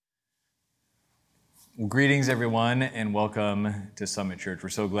Well, greetings, everyone, and welcome to Summit Church. We're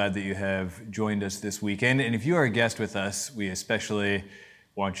so glad that you have joined us this weekend. And if you are a guest with us, we especially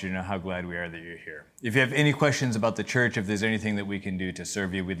want you to know how glad we are that you're here. If you have any questions about the church, if there's anything that we can do to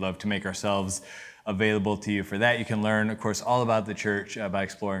serve you, we'd love to make ourselves available to you for that. You can learn, of course, all about the church by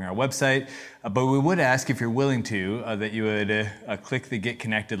exploring our website. But we would ask, if you're willing to, that you would click the Get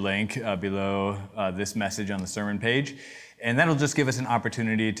Connected link below this message on the sermon page. And that'll just give us an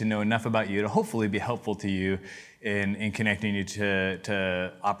opportunity to know enough about you to hopefully be helpful to you in connecting you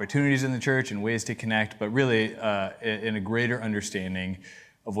to opportunities in the church and ways to connect, but really in a greater understanding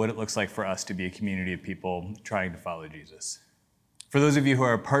of what it looks like for us to be a community of people trying to follow Jesus. For those of you who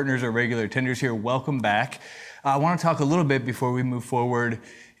are partners or regular attenders here, welcome back. I want to talk a little bit before we move forward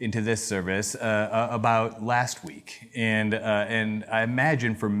into this service about last week. And I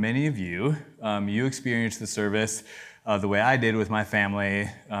imagine for many of you, you experienced the service the way I did with my family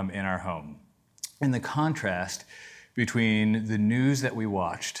in our home. And the contrast between the news that we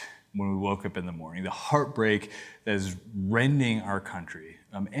watched when we woke up in the morning, the heartbreak that is rending our country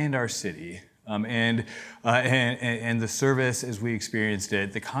and our city, and the service as we experienced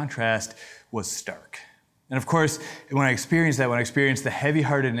it, the contrast was stark. And of course, when I experienced the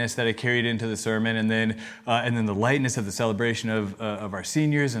heavy-heartedness that I carried into the sermon, and then the lightness of the celebration of our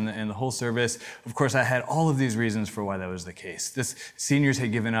seniors and the whole service, of course, I had all of these reasons for why that was the case. Seniors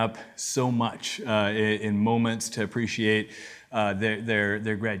had given up so much in moments to appreciate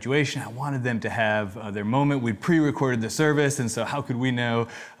their graduation. I wanted them to have their moment. We'd pre-recorded the service, and so how could we know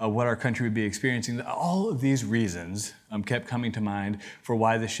what our country would be experiencing? All of these reasons kept coming to mind for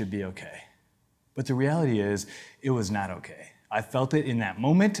why this should be okay. But the reality is, it was not okay. I felt it in that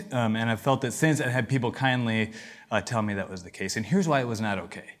moment, and I've felt it since, and had people kindly tell me that was the case. And here's why it was not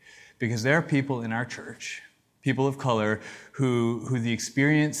okay. Because there are people in our church, people of color, who the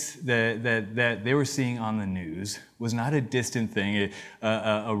experience that they were seeing on the news was not a distant thing,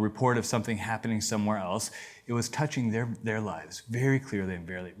 a report of something happening somewhere else. It was touching their lives very clearly and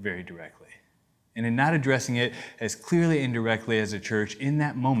very, very directly. And in not addressing it as clearly and directly as a church, in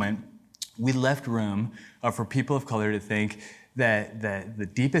that moment, we left room for people of color to think that the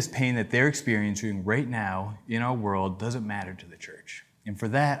deepest pain that they're experiencing right now in our world doesn't matter to the church. And for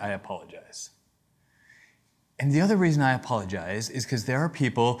that, I apologize. And the other reason I apologize is because there are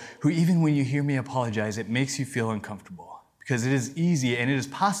people who, even when you hear me apologize, it makes you feel uncomfortable. Because it is easy and it is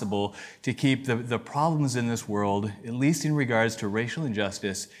possible to keep the problems in this world, at least in regards to racial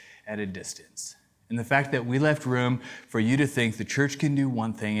injustice, at a distance. And the fact that we left room for you to think the church can do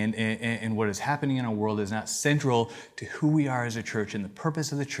one thing and what is happening in our world is not central to who we are as a church and the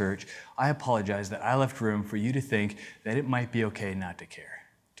purpose of the church, I apologize that I left room for you to think that it might be okay not to care,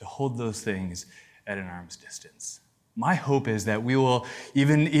 to hold those things at an arm's distance. My hope is that we will,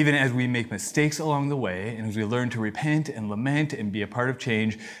 even as we make mistakes along the way, and as we learn to repent and lament and be a part of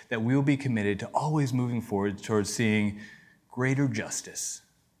change, that we will be committed to always moving forward towards seeing greater justice,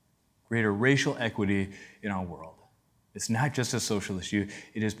 greater racial equity in our world. It's not just a social issue,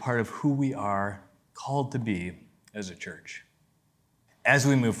 it is part of who we are called to be as a church. As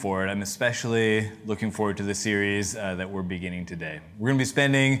we move forward, I'm especially looking forward to the series that we're beginning today. We're going to be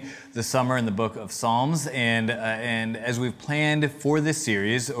spending the summer in the book of Psalms, and as we've planned for this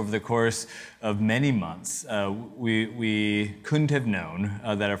series over the course of many months, we couldn't have known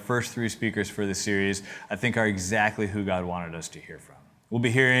that our first three speakers for this series, I think, are exactly who God wanted us to hear from. We'll be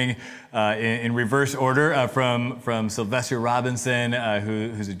hearing in reverse order from Sylvester Robinson,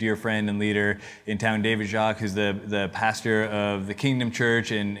 who's a dear friend and leader in town, David Jacques, who's the pastor of the Kingdom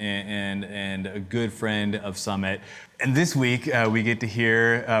Church and a good friend of Summit. And this week, we get to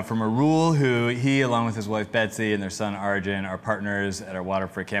hear from Arul, who he, along with his wife Betsy and their son Arjun, are partners at our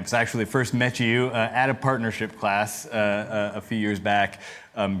Waterford campus. I actually first met you at a partnership class a few years back.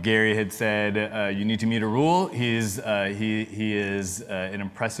 Gary had said, you need to meet Arul. He is an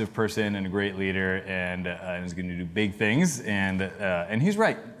impressive person and a great leader, and is going to do big things. And he's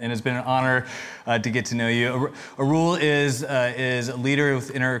right. And it's been an honor to get to know you. Arul is a leader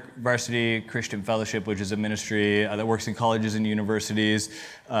with InterVarsity Christian Fellowship, which is a ministry that works in colleges and universities,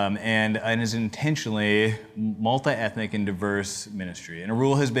 and is intentionally multi-ethnic and diverse ministry. And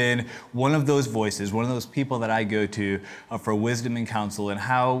Arul has been one of those voices, one of those people that I go to for wisdom and counsel, and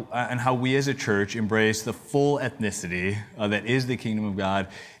how we as a church embrace the full ethnicity that is the kingdom of God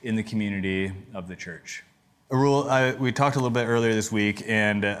in the community of the church. Arul, we talked a little bit earlier this week,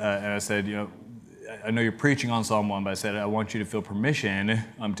 and I said, I know you're preaching on Psalm 1, but I said I want you to feel permission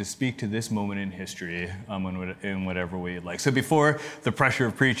to speak to this moment in history in whatever way you'd like. So before the pressure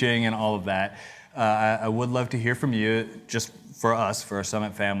of preaching and all of that, I would love to hear from you, just for us, for our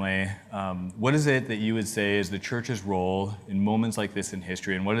Summit family, what is it that you would say is the church's role in moments like this in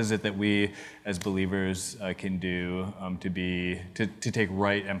history, and what is it that we as believers can do to take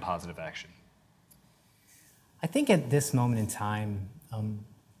right and positive action? I think at this moment in time,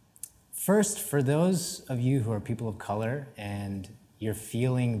 first, for those of you who are people of color and you're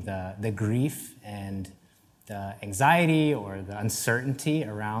feeling the grief and the anxiety or the uncertainty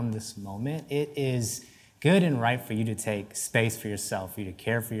around this moment, it is good and right for you to take space for yourself, for you to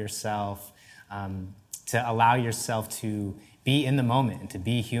care for yourself, to allow yourself to be in the moment and to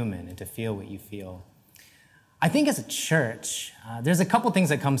be human and to feel what you feel. I think as a church, there's a couple things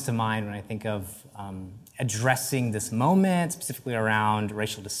that comes to mind when I think of addressing this moment, specifically around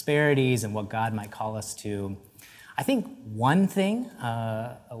racial disparities and what God might call us to. I think one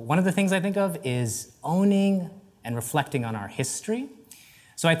of the things I think of is owning and reflecting on our history.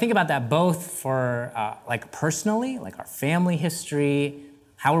 So I think about that both for personally, like our family history,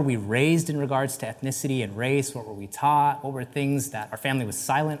 how were we raised in regards to ethnicity and race, what were we taught, what were things that our family was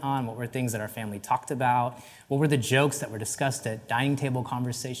silent on, what were things that our family talked about, what were the jokes that were discussed at dining table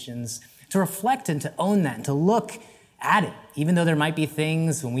conversations, to reflect and to own that and to look at it, even though there might be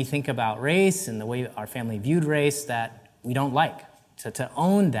things when we think about race and the way our family viewed race that we don't like, to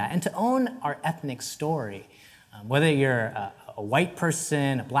own that and to own our ethnic story. Whether you're a white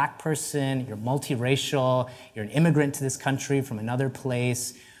person, a black person, you're multiracial, you're an immigrant to this country from another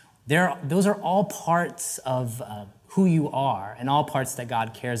place, those are all parts of who you are and all parts that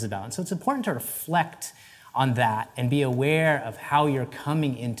God cares about. And so it's important to reflect on that and be aware of how you're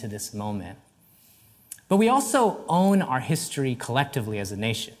coming into this moment. But we also own our history collectively as a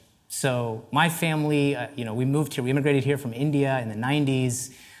nation. So my family, we moved here, we immigrated here from India in the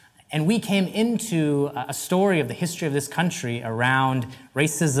 90s, and we came into a story of the history of this country around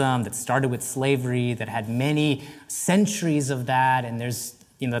racism that started with slavery, that had many centuries of that, and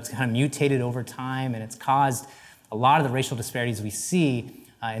that's kind of mutated over time, and it's caused a lot of the racial disparities we see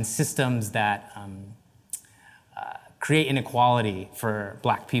in systems that create inequality for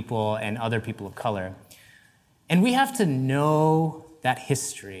Black people and other people of color. And we have to know that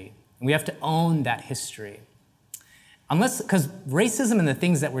history, and we have to own that history. Because racism and the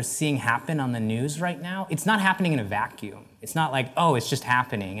things that we're seeing happen on the news right now, it's not happening in a vacuum. It's not like, oh, it's just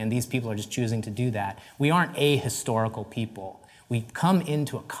happening and these people are just choosing to do that. We aren't ahistorical people. We come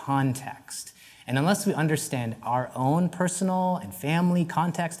into a context. And unless we understand our own personal and family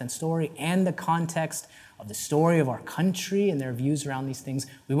context and story and the context of the story of our country and their views around these things,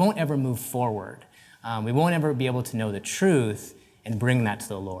 we won't ever move forward. We won't ever be able to know the truth and bring that to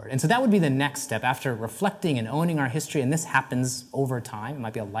the Lord. And so that would be the next step after reflecting and owning our history, and this happens over time. It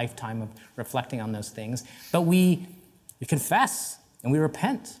might be a lifetime of reflecting on those things, but we confess and we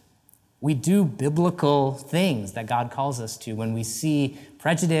repent. We do biblical things that God calls us to when we see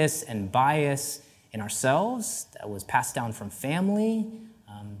prejudice and bias in ourselves that was passed down from family,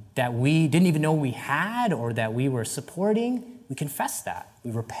 that we didn't even know we had or that we were supporting. We confess that. We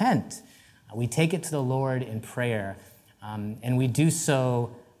repent. We take it to the Lord in prayer. And we do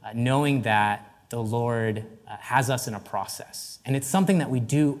so knowing that the Lord has us in a process. And it's something that we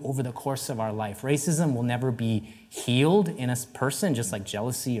do over the course of our life. Racism will never be healed in a person, just like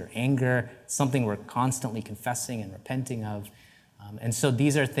jealousy or anger. It's something we're constantly confessing and repenting of. And so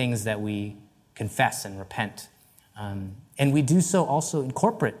these are things that we confess and repent. And we do so also in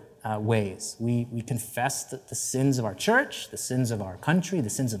corporate ways. We confess the sins of our church, the sins of our country, the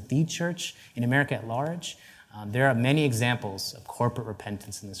sins of the church in America at large. There are many examples of corporate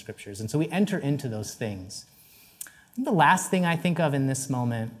repentance in the scriptures. And so we enter into those things. I think the last thing I think of in this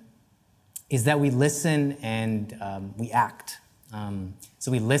moment is that we listen and we act.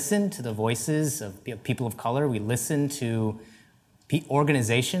 So we listen to the voices of people of color. We listen to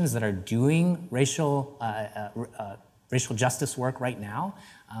organizations that are doing racial justice work right now.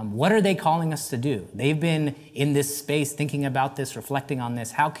 What are they calling us to do? They've been in this space thinking about this, reflecting on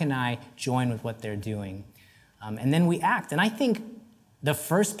this. How can I join with what they're doing? And then we act. And I think the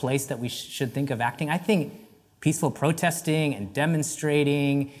first place that we should think of acting, I think peaceful protesting and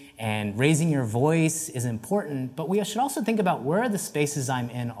demonstrating and raising your voice is important, but we should also think about where are the spaces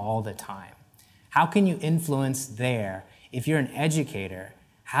I'm in all the time? How can you influence there? If you're an educator,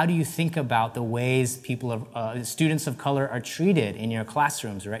 how do you think about the ways students of color are treated in your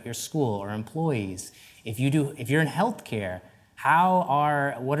classrooms or at your school or employees? If you're in healthcare,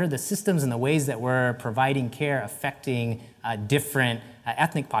 what are the systems and the ways that we're providing care affecting different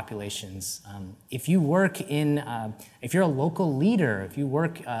ethnic populations? If you're a local leader, if you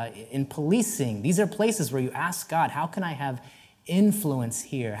work in policing, these are places where you ask God, how can I have influence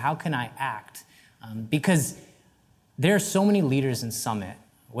here? How can I act? Because there are so many leaders in Summit.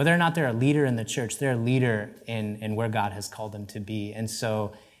 Whether or not they're a leader in the church, they're a leader in where God has called them to be. And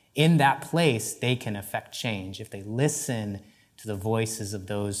so in that place, they can affect change if they listen to the voices of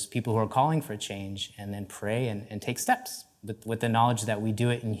those people who are calling for change and then pray and take steps with the knowledge that we do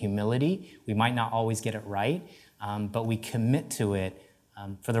it in humility. We might not always get it right, but we commit to it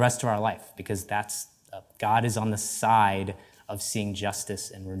for the rest of our life, because that's God is on the side of seeing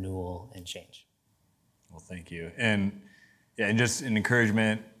justice and renewal and change. Well, thank you. And just an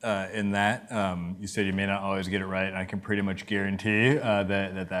encouragement in that. You said you may not always get it right, and I can pretty much guarantee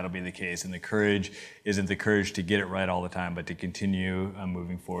that'll be the case. And the courage isn't the courage to get it right all the time, but to continue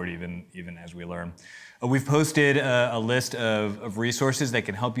moving forward even as we learn. We've posted a list of resources that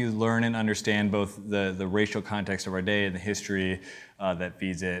can help you learn and understand both the racial context of our day and the history that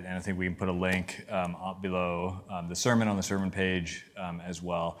feeds it. And I think we can put a link up below the sermon on the sermon page as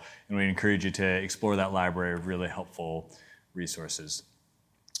well. And we encourage you to explore that library of really helpful resources.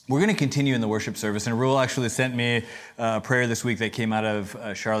 We're going to continue in the worship service, and Rule actually sent me a prayer this week that came out of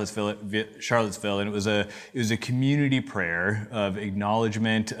Charlottesville, and it was a community prayer of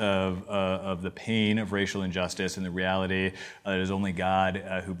acknowledgement of the pain of racial injustice and the reality that it is only God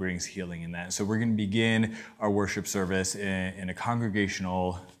who brings healing in that. So we're going to begin our worship service in a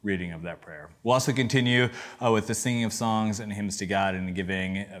congregational reading of that prayer. We'll also continue with the singing of songs and hymns to God and the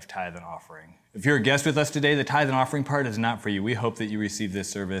giving of tithe and offering. If you're a guest with us today, the tithe and offering part is not for you. We hope that you receive this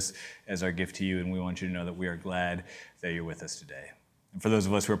service as our gift to you, and we want you to know that we are glad that you're with us today. And for those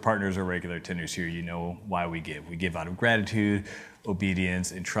of us who are partners or regular attenders here, you know why we give. We give out of gratitude,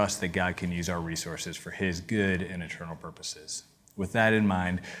 obedience, and trust that God can use our resources for his good and eternal purposes. With that in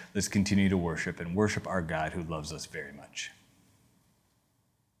mind, let's continue to worship and worship our God who loves us very much.